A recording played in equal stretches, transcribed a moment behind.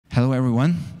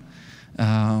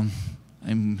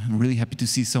to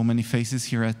see so many faces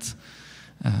here at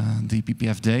the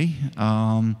eBPF Day.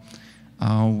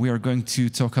 We are going to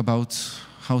talk about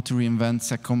how to reinvent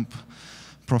Seccomp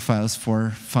profiles for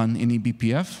fun in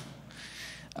eBPF.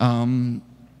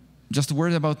 Just a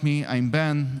word about me. I'm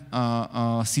Ben,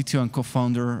 CTO and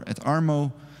co-founder at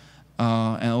ARMO,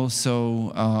 and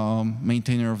also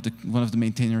maintainer of one of the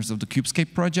maintainers of the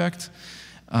Kubescape project,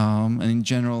 and in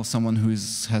general, someone who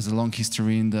has a long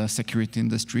history in the security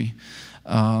industry.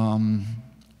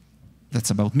 That's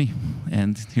about me.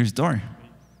 And here's Dor.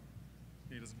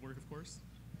 It doesn't work, of course.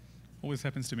 Always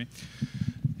happens to me.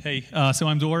 Hey, so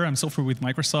I'm Dor. I'm software with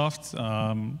Microsoft.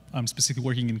 I'm specifically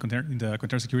working in the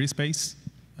container security space.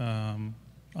 I'm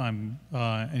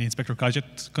an Inspector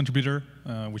Gadget contributor,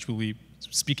 which we'll be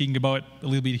speaking about a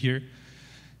little bit here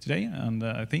today. And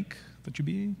I think that should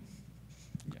be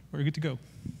we're good to go.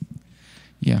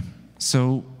 Yeah.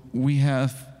 So we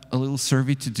have a little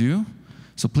survey to do.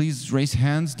 So please raise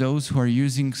hands, those who are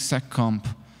using Seccomp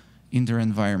in their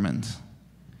environment.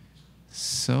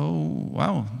 So,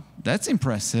 wow, that's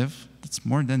impressive. That's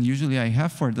more than usually I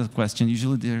have for the question.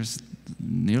 Usually there's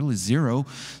nearly zero.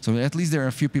 So at least there are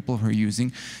a few people who are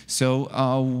using.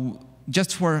 So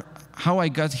just for how I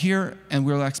got here, and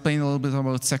we'll explain a little bit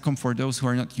about Seccomp for those who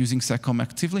are not using Seccomp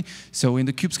actively. So in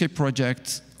the Kubescape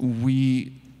project,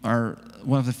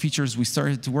 one of the features we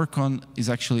started to work on is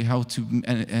actually how to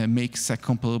make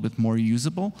Seccomp a little bit more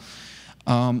usable.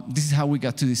 This is how we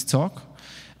got to this talk.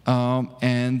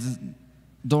 And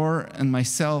Dor and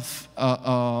myself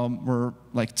were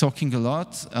like talking a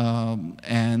lot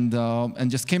and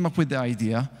just came up with the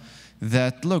idea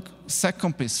that, look,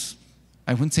 Seccomp is,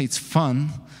 I wouldn't say it's fun,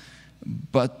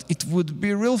 but it would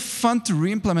be real fun to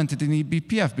re-implement it in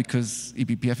eBPF because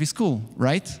eBPF is cool,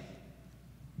 right?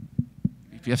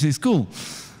 eBPF is cool.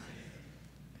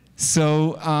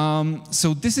 So,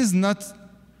 so this is not,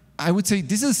 I would say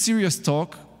this is a serious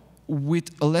talk with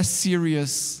a less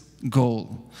serious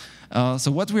goal.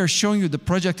 So what we are showing you, the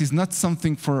project is not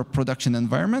something for a production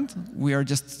environment. We are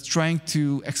just trying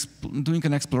to, doing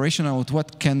an exploration of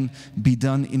what can be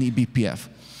done in eBPF.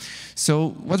 So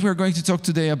what we're going to talk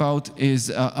today about is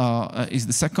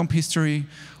the Seccomp history,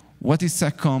 what is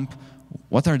Seccomp,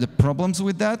 what are the problems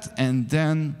with that, and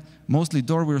then mostly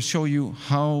Dor will show you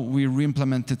how we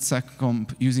re-implemented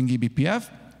Seccomp using eBPF,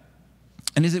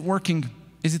 and is it working?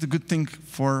 Is it a good thing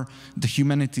for the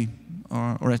humanity?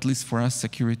 Or at least for us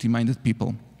security-minded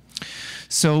people.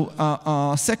 So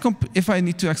Seccomp, if I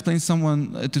need to explain to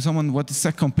someone what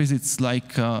Seccomp is, it's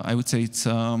like, I would say it's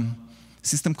a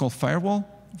system called firewall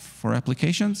for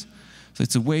applications. So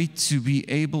it's a way to be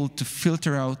able to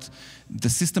filter out the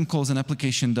system calls an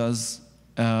application does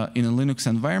in a Linux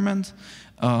environment.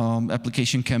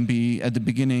 Application can be, at the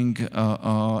beginning,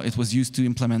 it was used to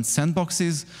implement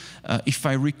sandboxes. If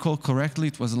I recall correctly,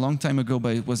 it was a long time ago,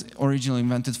 but it was originally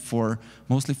invented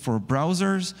mostly for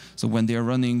browsers. So when they are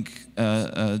running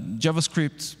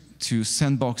JavaScript to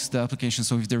sandbox the application,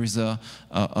 so if there is a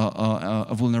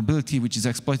vulnerability which is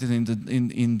exploited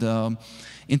in the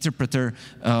interpreter,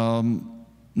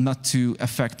 not to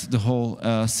affect the whole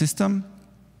system.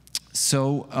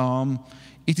 So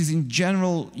it is in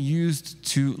general used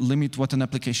to limit what an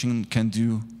application can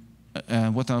do,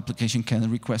 what an application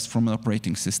can request from an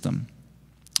operating system.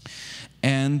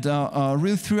 And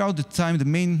really throughout the time, the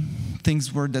main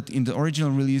things were that in the original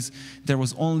release, there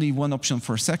was only one option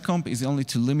for Seccomp, is only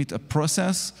to limit a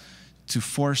process to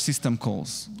 4 system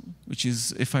calls, which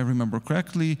is, if I remember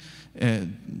correctly,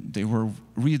 they were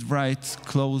read, write,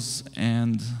 close,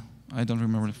 and I don't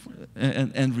remember,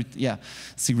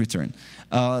 return.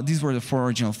 These were the 4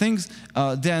 original things.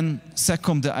 Then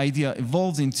Seccomp, the idea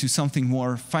evolved into something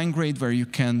more fine-grained, where you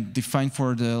can define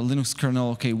for the Linux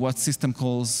kernel, okay, what system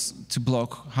calls to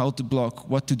block, how to block,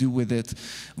 what to do with it,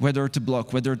 whether to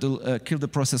block, whether to kill the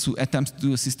process who attempts to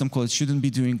do a system call it shouldn't be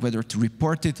doing, whether to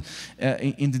report it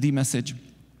in the D message,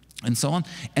 and so on.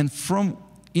 And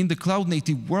in the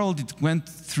cloud-native world, it went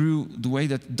through the way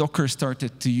that Docker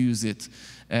started to use it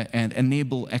and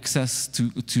enable access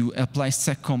to apply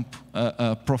Seccomp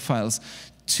profiles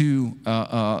to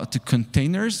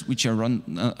containers, which are run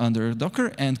under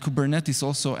Docker. And Kubernetes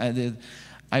also added,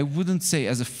 I wouldn't say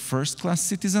as a first-class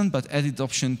citizen, but added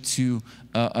option to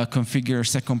configure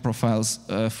Seccomp profiles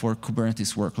for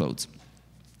Kubernetes workloads.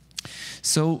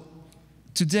 So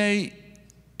today,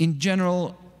 in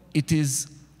general, it is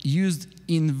used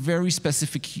in very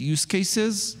specific use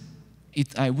cases.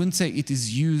 I wouldn't say it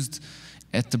is used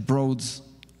at a broad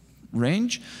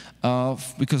range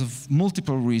because of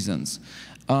multiple reasons.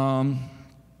 And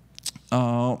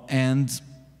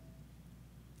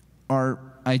our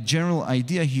general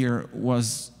idea here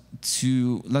was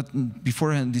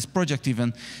beforehand this project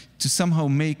even, to somehow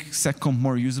make Seccomp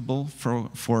more usable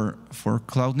for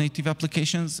cloud-native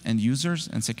applications and users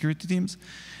and security teams.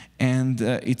 And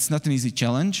it's not an easy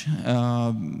challenge,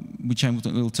 which I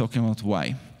will talk about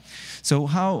why. So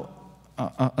how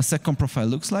a Seccomp profile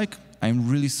looks like, I'm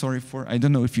really sorry for, I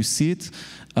don't know if you see it,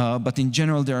 but in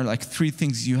general there are like 3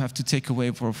 things you have to take away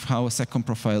of how a Seccomp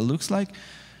profile looks like.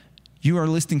 You are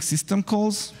listing system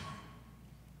calls.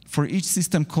 For each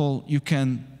system call, you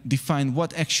can define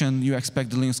what action you expect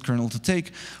the Linux kernel to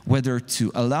take, whether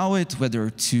to allow it, whether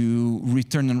to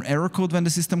return an error code when the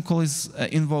system call is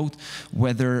invoked,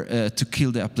 whether to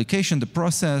kill the application, the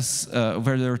process,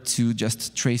 whether to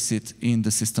just trace it in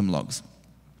the system logs.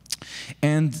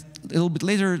 And a little bit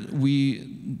later,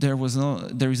 there is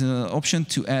an option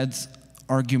to add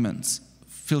arguments,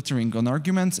 filtering on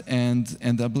arguments, and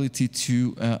the ability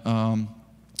to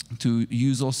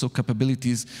use also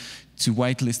capabilities to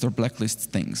whitelist or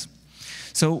blacklist things.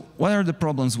 So what are the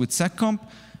problems with Seccomp?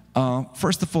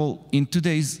 First of all, in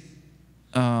today's,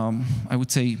 I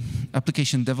would say,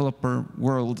 application developer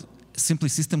world, simply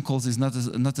system calls is not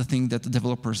a thing that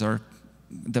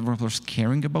developers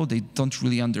caring about. They don't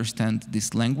really understand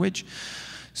this language.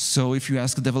 So if you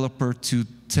ask a developer to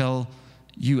tell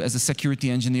you as a security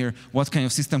engineer what kind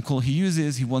of system call he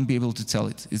uses, he won't be able to tell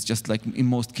it. It's just like in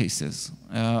most cases.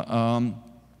 On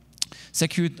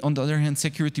the other hand,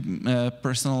 security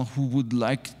personnel who would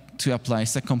like to apply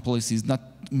Seccomp policies not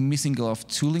missing a lot of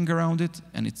tooling around it,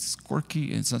 and it's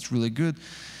quirky, and it's not really good.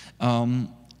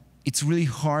 It's really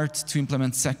hard to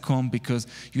implement Seccomp because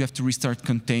you have to restart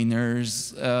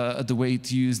containers the way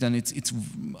it's used, and it's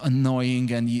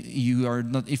annoying, and you are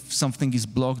not, if something is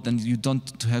blocked, then you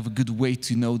don't have a good way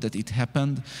to know that it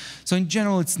happened. So in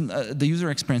general, it's, the user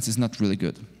experience is not really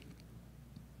good.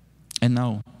 And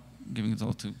now, giving it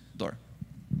all to Dor.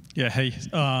 Yeah, hey,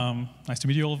 nice to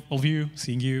meet you, all of you,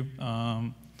 seeing you.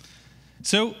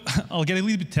 So I'll get a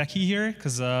little bit techy here,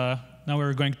 because now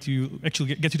we're going to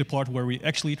actually get to the part where we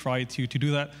actually try to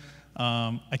do that.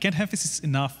 I can't emphasize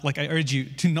enough, like I urge you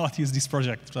to not use this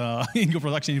project in your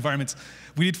production environments.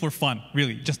 We did it for fun,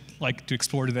 really, just like to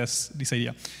explore this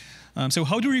idea. So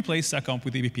how do we replace Seccomp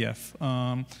with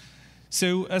eBPF?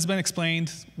 So as Ben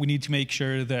explained, we need to make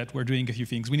sure that we're doing a few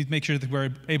things. We need to make sure that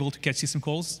we're able to catch system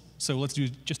calls. So let's do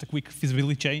just a quick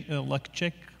feasibility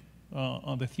check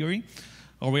on the theory.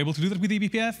 Are we able to do that with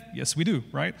eBPF? Yes, we do,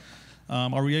 right?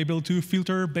 Are we able to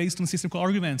filter based on system call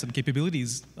arguments and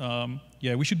capabilities?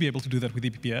 Yeah, we should be able to do that with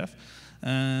eBPF.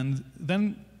 And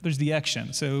then there's the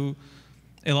action. So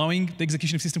allowing the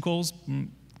execution of system calls,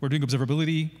 we're doing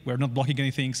observability. We're not blocking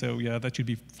anything, so yeah, that should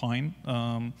be fine.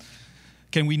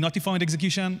 Can we not define the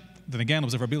execution? Then again,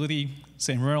 observability,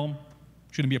 same realm,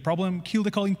 shouldn't be a problem. Kill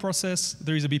the calling process.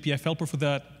 There is a BPF helper for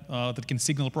that that can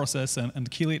signal a process and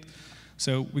kill it.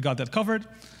 So we got that covered.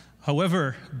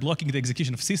 However, blocking the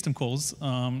execution of system calls,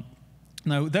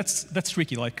 now that's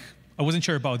tricky. Like, I wasn't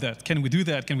sure about that. Can we do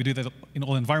that? Can we do that in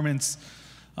all environments?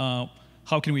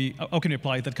 How can we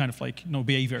apply that kind of like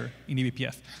behavior in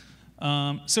eBPF?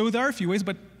 So there are a few ways,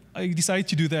 but I decided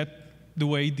to do that the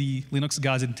way the Linux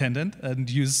guys intended and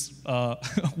use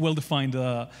well-defined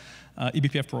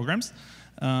eBPF programs.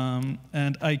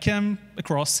 And I came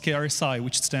across KRSI,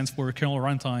 which stands for Kernel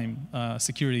Runtime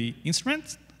Security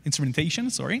Instrumentation,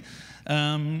 sorry.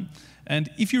 And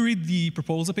if you read the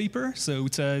proposal paper, so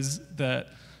it says that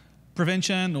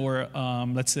prevention or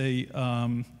let's say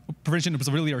prevention and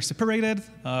observability are separated.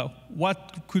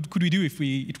 What could we do if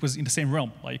it was in the same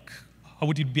realm? Like, how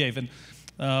would it behave?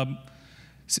 And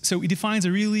so it defines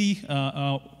a really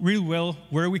well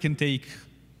where we can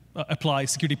apply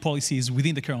security policies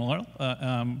within the kernel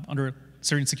under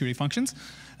certain security functions.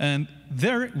 And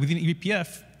there, within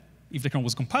eBPF, if the kernel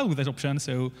was compiled with that option,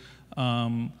 so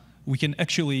we can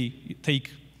actually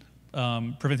take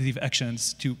preventative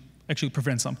actions to actually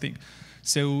prevent something.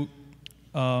 So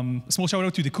a small shout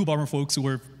out to the Kubernetes folks who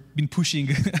have been pushing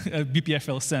BPF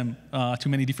LSM to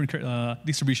many different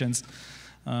distributions.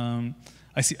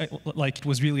 Like it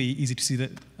was really easy to see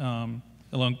that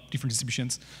along different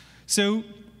distributions. So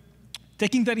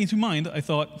taking that into mind, I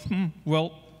thought,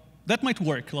 well, that might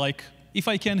work. Like, if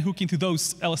I can hook into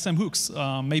those LSM hooks,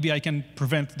 maybe I can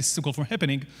prevent this system call from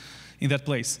happening in that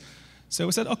place. So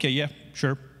I said, OK, yeah,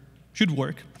 sure, should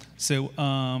work. So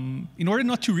in order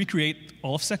not to recreate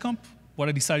all of Seccomp, what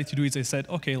I decided to do is I said,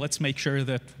 OK, let's make sure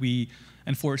that we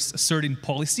enforce a certain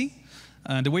policy.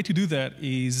 And the way to do that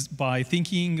is by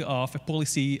thinking of a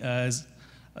policy as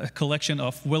a collection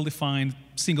of well-defined,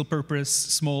 single-purpose,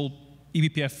 small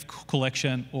eBPF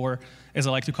collection, or as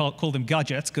I like to call them,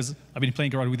 gadgets, because I've been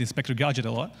playing around with Inspector Gadget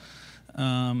a lot.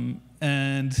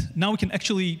 And now we can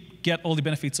actually get all the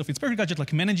benefits of Inspector Gadget,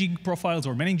 like managing profiles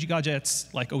or managing gadgets,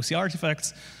 like OCR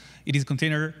artifacts. It is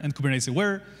container and Kubernetes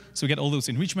aware, so we get all those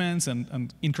enrichments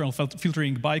and in-kernel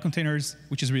filtering by containers,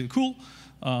 which is really cool.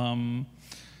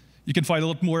 You can find a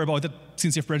lot more about that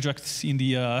CNCF project in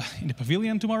the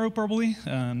pavilion tomorrow, probably,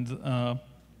 and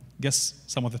guess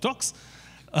some of the talks.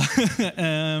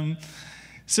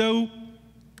 So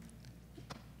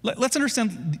let's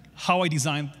understand how we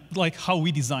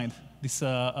designed this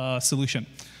solution.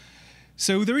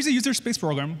 So there is a user space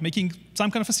program making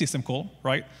some kind of a system call,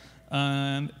 right?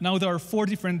 And now there are 4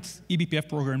 different eBPF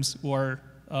programs who are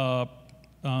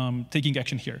taking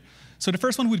action here. So the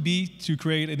first one would be to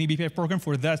create an eBPF program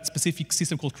for that specific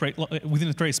system call within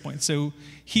a trace point. So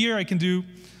here I can do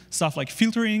stuff like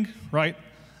filtering, right?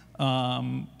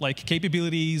 Like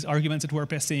capabilities, arguments that we're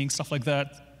passing, stuff like that,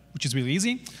 which is really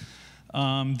easy.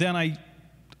 Then I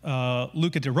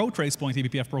look at the row trace point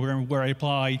eBPF program where I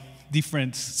apply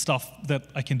different stuff that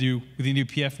I can do within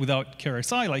eBPF without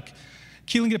KRSI, like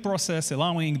killing the process,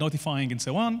 allowing, notifying, and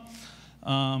so on.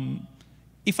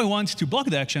 If I want to block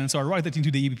the action, so I write that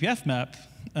into the eBPF map,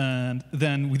 and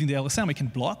then within the LSM I can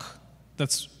block.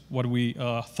 That's what we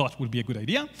thought would be a good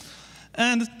idea.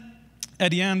 And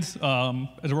at the end,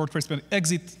 at the row trace point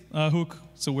exit hook,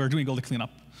 so we're doing all the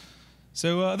cleanup.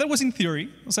 So that was in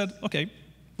theory. I said, OK,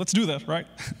 let's do that, right?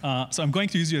 So I'm going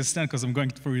to use you as a stand because I'm going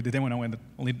through the demo now and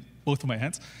only both of my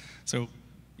hands. So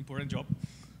important job.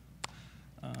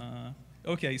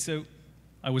 OK, so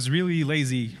I was really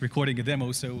lazy recording a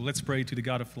demo, so let's pray to the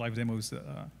God of live demos that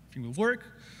everything will work.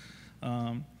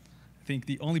 I think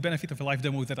the only benefit of a live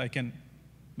demo is that I can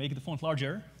make the font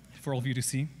larger for all of you to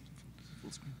see.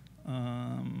 Full screen.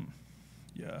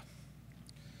 Yeah.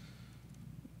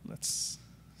 Let's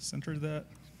center that.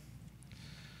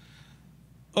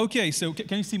 OK, so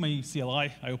can you see my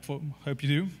CLI? I hope you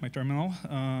do, my terminal.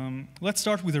 Let's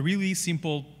start with a really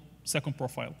simple Seccomp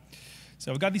profile.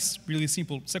 So I've got this really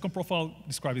simple Seccomp profile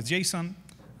described as JSON.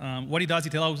 What it does,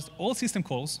 it allows all system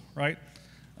calls, right?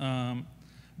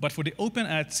 But for the open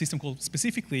at system call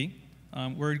specifically,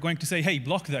 we're going to say, hey,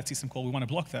 block that system call. We want to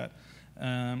block that.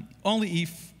 Only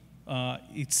if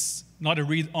it's not a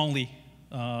read-only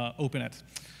open at.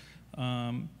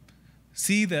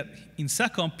 See that in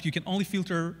Seccomp, you can only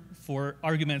filter for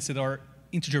arguments that are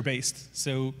integer-based.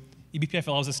 So eBPF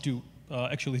allows us to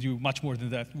actually do much more than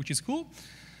that, which is cool.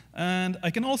 And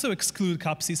I can also exclude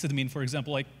cap sysadmin. For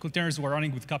example, like containers who are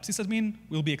running with cap sysadmin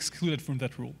will be excluded from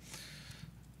that rule.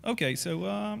 OK, so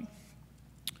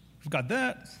we've got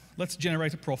that. Let's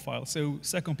generate a profile. So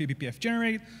Seccomp eBPF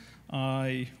generate.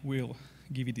 I will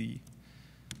give you the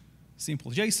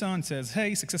simple JSON. It says,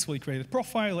 hey, successfully created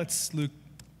profile. Let's look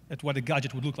at what a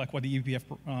gadget would look like, what the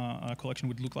eBPF collection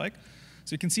would look like.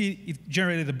 So you can see it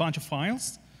generated a bunch of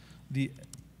files. The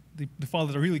file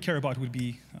that I really care about would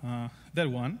be that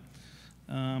one.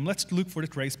 Let's look for the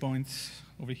trace point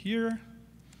over here.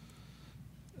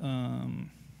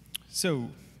 So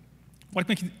what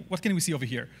can we see over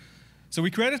here? So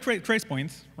we created a trace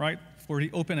point, right, for the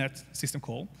open-at system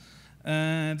call.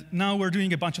 And now we're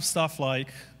doing a bunch of stuff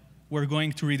like we're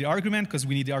going to read the argument because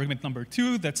we need the argument number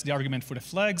 2. That's the argument for the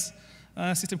flags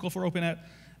system call for open-at.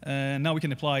 And now we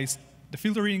can apply the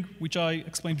filtering, which I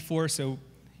explained before. So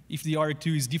if the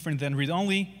arg2 is different than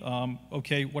read-only,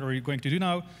 OK, what are we going to do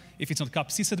now? If it's not cap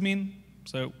sysadmin,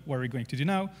 so what are we going to do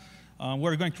now?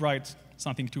 We're going to write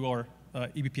something to our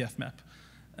eBPF map.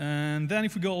 And then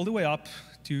if we go all the way up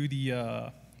to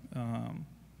the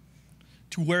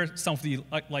to where some of the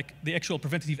like the actual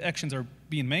preventative actions are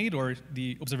being made or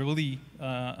the observability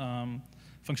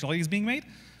functionality is being made.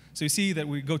 So you see that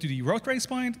we go to the row trace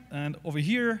point, and over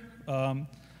here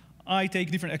I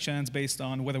take different actions based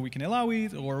on whether we can allow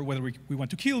it or whether we want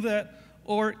to kill that,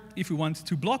 or if we want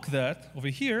to block that over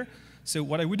here. So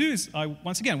what I would do is I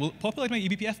once again will populate my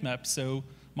eBPF map. So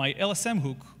my LSM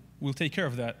hook will take care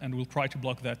of that and will try to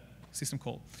block that system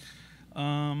call.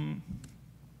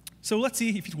 So let's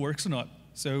see if it works or not.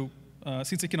 So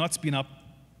since I cannot spin up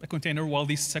a container while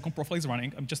this second profile is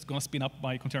running, I'm just going to spin up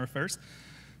my container first.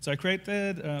 So I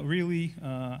created a really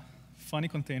funny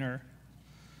container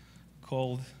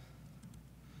called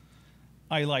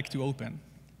I like to open.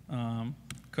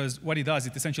 Because what it does,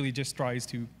 it essentially just tries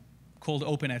to call the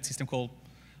open-at system call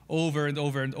over and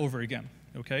over and over again.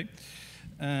 Okay?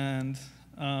 And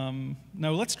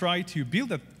now let's try to build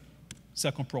that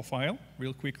second profile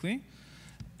real quickly.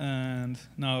 And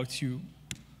now to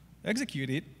execute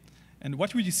it. And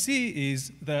what we see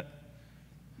is that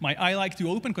my I like to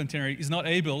open container is not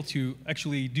able to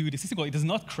actually do the system call. It does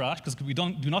not crash because we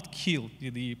do not kill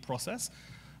the process.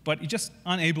 but it's just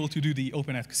unable to do the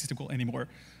open system call anymore.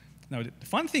 Now, the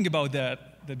fun thing about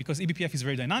that because eBPF is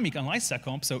very dynamic, unlike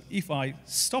Seccomp, so if I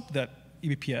stop that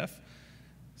eBPF,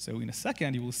 so in a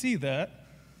second you will see that,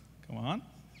 come on.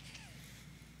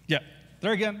 Yeah,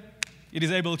 there again, it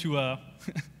is able to,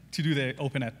 to do the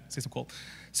open system call.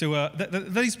 So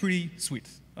that is pretty sweet.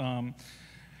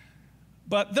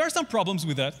 But there are some problems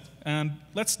with that, and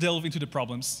let's delve into the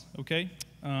problems, okay?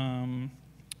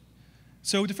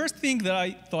 So the first thing that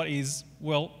I thought is,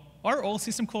 well, are all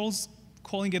system calls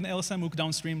calling an LSM hook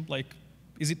downstream? Like,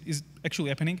 is it actually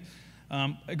happening?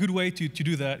 A good way to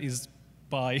do that is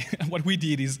by, what we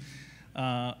did is,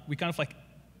 we kind of like,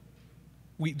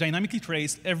 we dynamically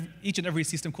traced each and every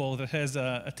system call that has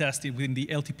a test within the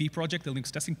LTP project, the Linux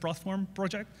Testing Platform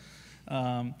project.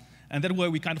 And that way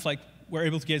we kind of like were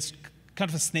able to get kind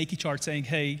of a snaky chart saying,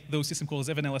 hey, those system calls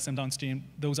have an LSM downstream,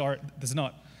 does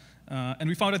not. And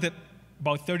we found out that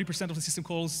about 30% of the system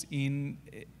calls in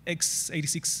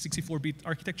x86 64-bit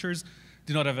architectures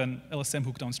do not have an LSM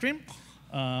hook downstream.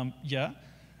 Yeah.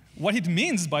 What it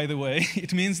means, by the way,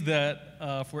 it means that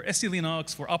for SC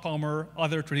Linux, for ARMO,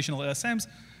 other traditional LSMs,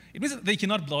 it means that they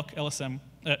cannot block LSM,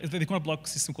 they cannot block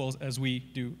system calls as we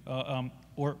do,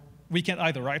 or we can't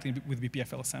either, right, with BPF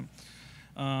LSM.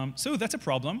 So that's a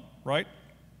problem, right?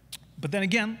 But then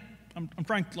again, I'm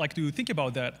trying to think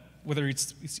about that, whether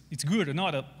it's good or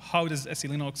not. How does SC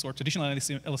Linux or traditional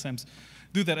LSMs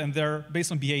do that? And they're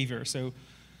based on behavior. So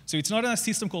it's not a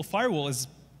system call firewall, as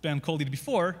Ben called it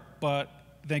before, but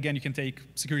then again, you can take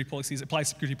security policies, apply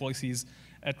security policies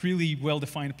at really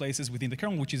well-defined places within the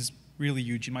kernel, which is really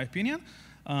huge in my opinion.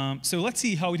 So let's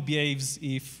see how it behaves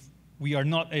if we are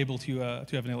not able to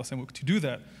have an LSM hook to do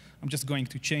that. I'm just going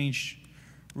to change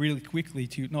really quickly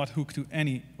to not hook to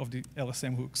any of the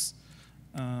LSM hooks.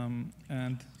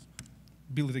 And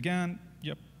build it again,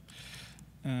 yep.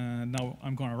 And now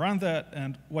I'm going to run that,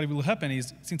 and what will happen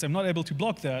is, since I'm not able to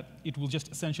block that, it will just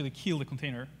essentially kill the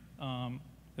container.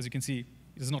 As you can see,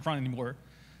 it does not run anymore.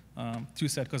 Too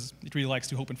sad, because it really likes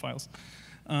to open files.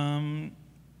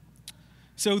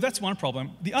 So that's one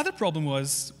problem. The other problem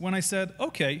was when I said,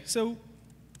 OK, so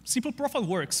simple profile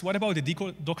works. What about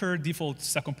the Docker default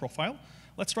Seccomp profile?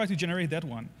 Let's try to generate that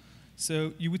one.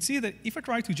 So you would see that if I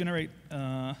try to generate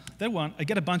that one, I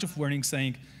get a bunch of warnings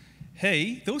saying,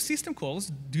 hey, those system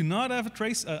calls do not have a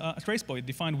trace point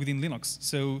defined within Linux.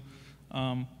 So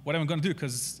what am I going to do?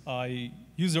 Because I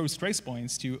use those trace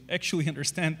points to actually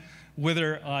understand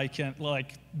whether I can,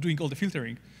 doing all the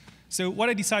filtering. So what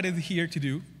I decided here to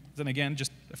do, then again,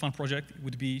 just a fun project,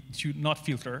 would be to not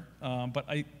filter. But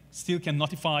I still can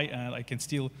notify, and I can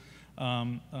still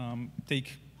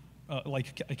take,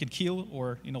 I can kill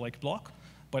or block,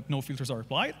 but no filters are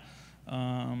applied.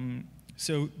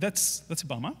 So that's a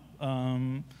bummer.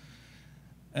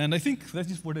 And I think that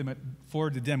is for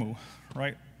the demo,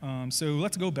 right? So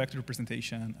let's go back to the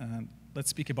presentation and let's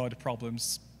speak about the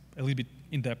problems a little bit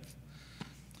in depth.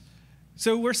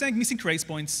 So we're saying missing trace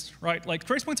points, right? Like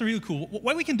trace points are really cool.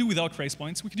 What we can do without trace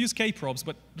points, we could use K-probes,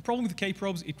 but the problem with the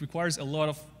K-probes, it requires a lot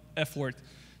of effort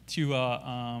to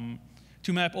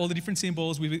map all the different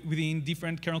symbols within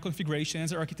different kernel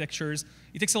configurations or architectures.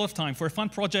 It takes a lot of time. For a fun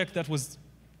project, that was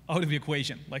out of the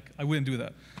equation. Like, I wouldn't do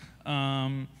that.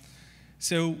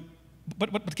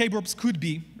 But K-probes could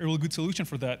be a really good solution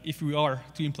for that if we are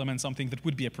to implement something that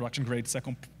would be a production-grade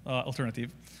Seccomp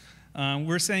alternative.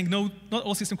 We're saying no, not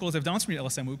all system calls have downstream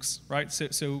LSM hooks, right?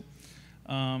 So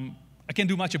I can't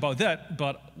do much about that,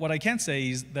 but what I can say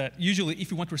is that usually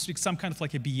if you want to restrict some kind of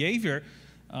like a behavior,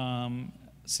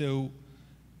 so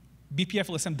BPF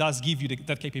LSM does give you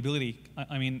that capability.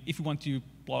 I mean, if you want to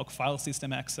block file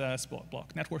system access,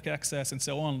 block network access, and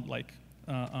so on, like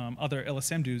other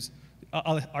LSMs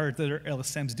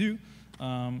do,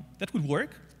 that would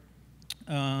work.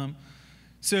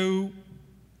 So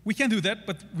we can do that,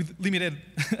 but with limited,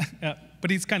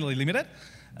 but it's kind of limited.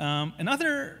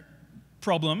 Another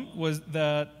problem was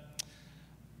that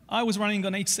I was running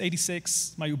on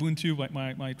x86, my Ubuntu,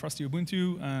 my trusty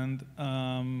Ubuntu, and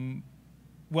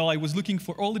well, I was looking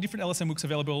for all the different LSM hooks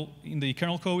available in the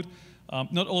kernel code.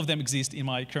 Not all of them exist in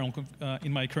my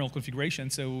kernel configuration.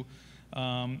 So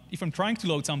if I'm trying to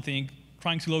load something,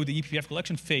 trying to load the eBPF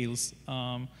collection fails.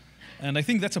 And I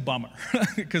think that's a bummer,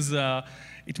 because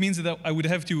it means that I would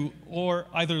have to, or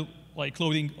either like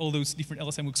loading all those different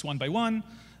LSM hooks one by one,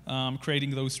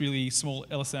 creating those really small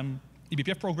LSM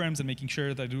eBPF programs and making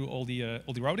sure that I do all the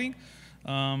routing.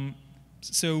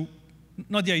 So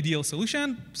not the ideal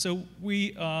solution. So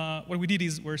what we did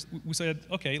is we said,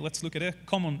 OK, let's look at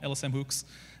common LSM hooks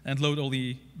and load all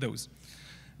those.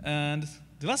 And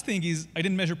The last thing is I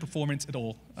didn't measure performance at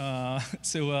all.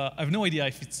 So I have no idea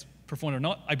if it's performed or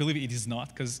not. I believe it is not,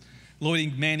 because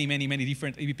loading many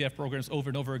different eBPF programs over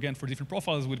and over again for different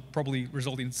profiles would probably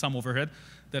result in some overhead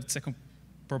that Seccomp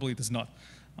probably does not.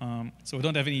 So I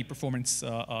don't have any performance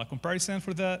comparison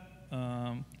for that,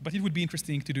 but it would be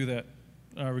interesting to do that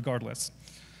regardless.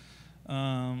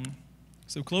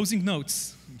 So closing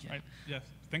notes. Yeah. Right? Yeah.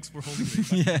 Thanks for holding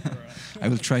it. Yeah. I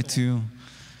will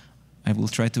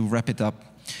try to wrap it up.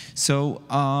 So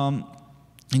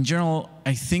in general,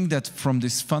 I think that from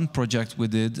this fun project we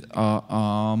did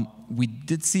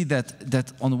see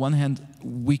that on the one hand,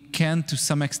 we can, to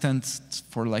some extent,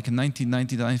 for like a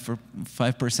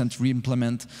 95%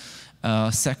 re-implement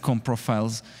Seccomp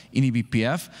profiles in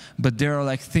eBPF, but there are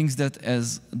like things that,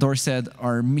 as Dor said,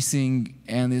 are missing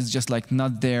and is just like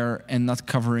not there and not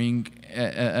covering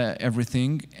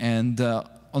everything. And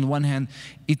on one hand,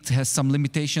 it has some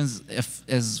limitations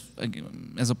as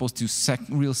opposed to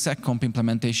real Seccomp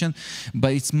implementation,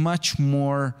 but it's much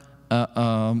more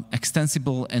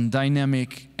extensible and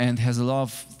dynamic and has a lot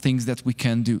of things that we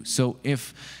can do. So I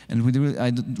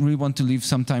really want to leave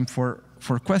some time for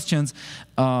questions,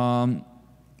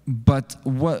 but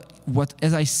what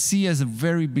as I see as a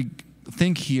very big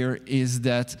thing here is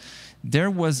that there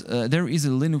is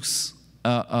a Linux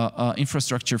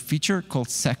infrastructure feature called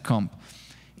Seccomp.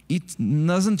 It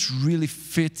doesn't really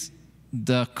fit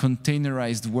the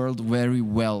containerized world very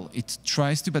well. It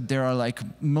tries to, but there are like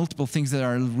multiple things that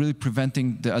are really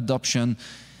preventing the adoption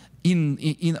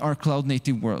in our cloud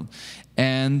native world,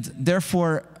 and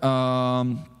therefore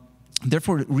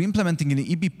re-implementing in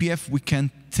the eBPF, we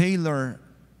can tailor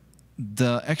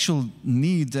the actual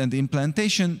need and the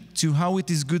implementation to how it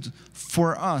is good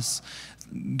for us.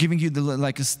 Giving you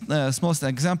a smallest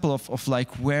example of like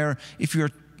where if you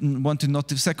want to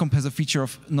notify, Seccomp has a feature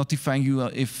of notifying you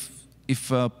if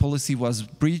a policy was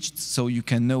breached, so you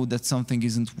can know that something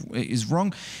is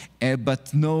wrong,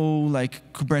 but no like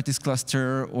Kubernetes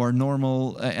cluster or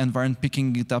normal environment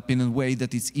picking it up in a way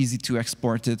that it's easy to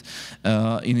export it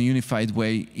in a unified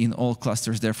way in all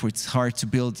clusters. Therefore, it's hard to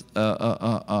build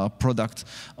a product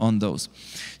on those.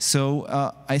 So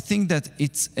I think that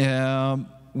it's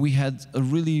we had a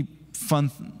really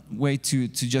fun way to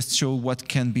just show what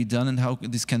can be done and how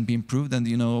this can be improved.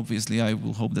 And obviously, I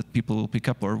will hope that people will pick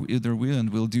up, or either will, and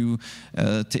will do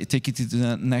take it to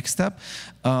the next step.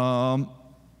 But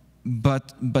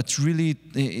really,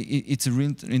 it's a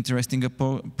really interesting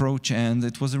approach, and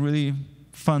it was a really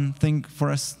fun thing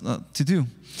for us to do.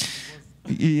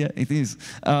 Yeah, it is.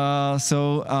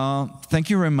 So thank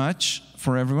you very much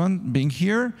for everyone being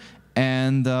here,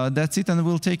 and that's it. And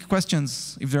we'll take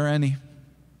questions if there are any.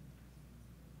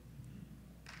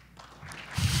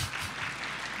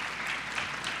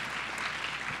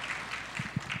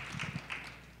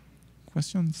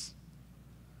 Questions?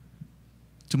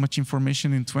 Too much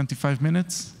information in 25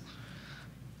 minutes?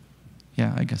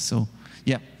 Yeah, I guess so.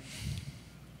 Yeah.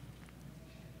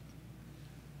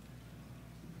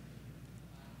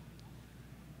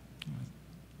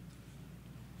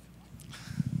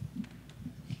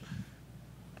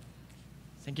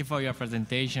 Thank you for your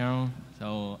presentation.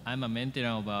 So I'm a mentor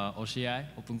of OCI,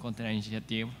 Open Container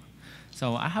Initiative.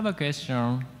 So I have a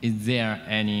question. Is there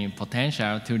any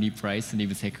potential to replace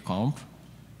libseccomp?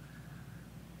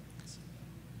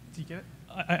 Did you get it?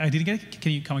 I didn't get it.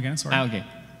 Can you come again? Sorry. Okay.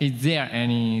 Is there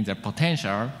the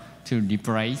potential to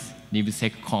replace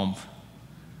libseccomp?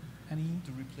 To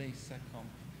replace Seccomp?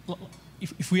 Well,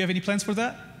 if we have any plans for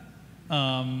that?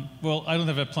 Well, I don't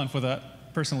have a plan for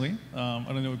that personally. I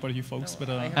don't know about you folks, but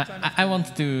I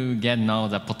want to get now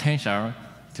the potential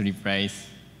to replace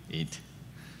it.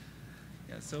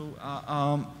 Yeah. So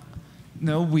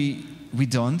no, we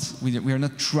don't. We are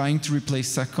not trying to replace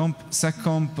Seccomp.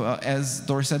 Seccomp, as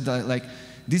Dor said, like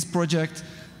this project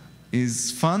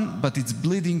is fun, but it's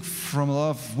bleeding from a lot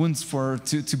of wounds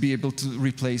to be able to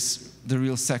replace the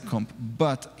real Seccomp.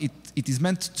 But it is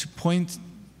meant to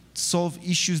solve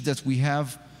issues that we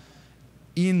have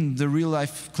in the real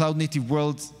life cloud native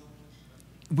world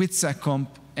with Seccomp,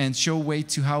 and show a way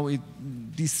to how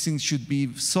these things should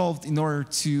be solved in order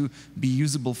to be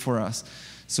usable for us.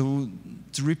 So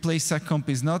to replace Seccomp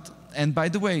is not, and by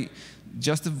the way,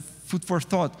 just a food for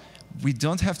thought, we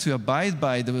don't have to abide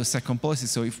by the Seccomp policy.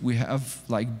 So if we have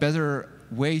like better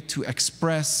way to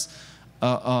express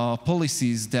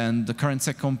policies than the current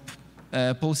Seccomp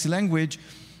policy language,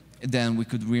 then we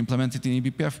could re-implement it in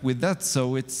eBPF with that.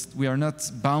 So we are not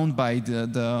bound by the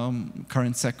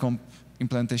current Seccomp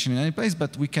implementation in any place,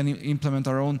 but we can implement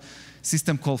our own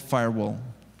system called Firewall.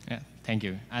 Yeah, thank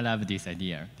you. I love this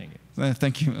idea. Thank you.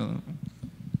 Thank you.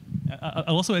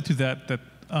 I'll also add to that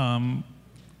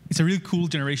it's a really cool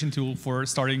generation tool for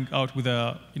starting out with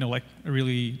a like a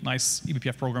really nice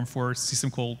eBPF program for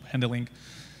system call handling.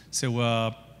 So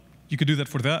you could do that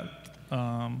for that,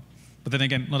 but then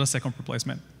again, not a Seccomp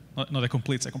replacement, not a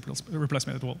complete Seccomp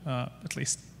replacement at all, at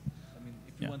least. I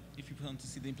mean, if you want to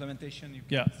see the implementation, you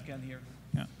can Yeah. scan here.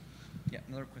 Yeah. Yeah.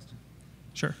 Another question.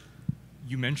 Sure.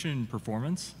 You mentioned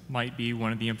performance might be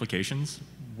one of the implications.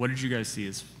 What did you guys see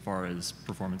as far as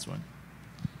performance went?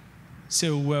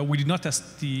 So we did not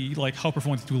test the how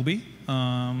performant it will be.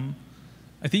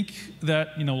 I think that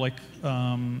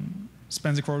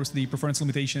spans across the performance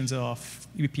limitations of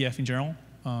eBPF in general.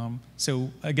 So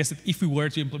I guess that if we were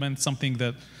to implement something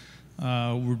that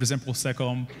would resemble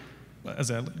Seccomp as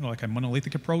a like a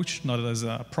monolithic approach, not as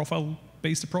a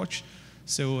profile-based approach,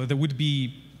 so there would be.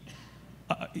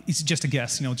 It's just a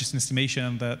guess, just an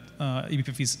estimation that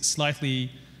eBPF is slightly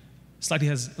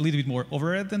has a little bit more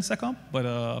overhead than Seccomp, but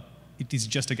it is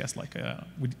just a guess.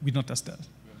 We did not test that.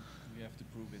 We have to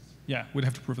prove it. Yeah, we'd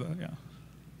have to prove that. Yeah.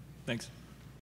 Thanks.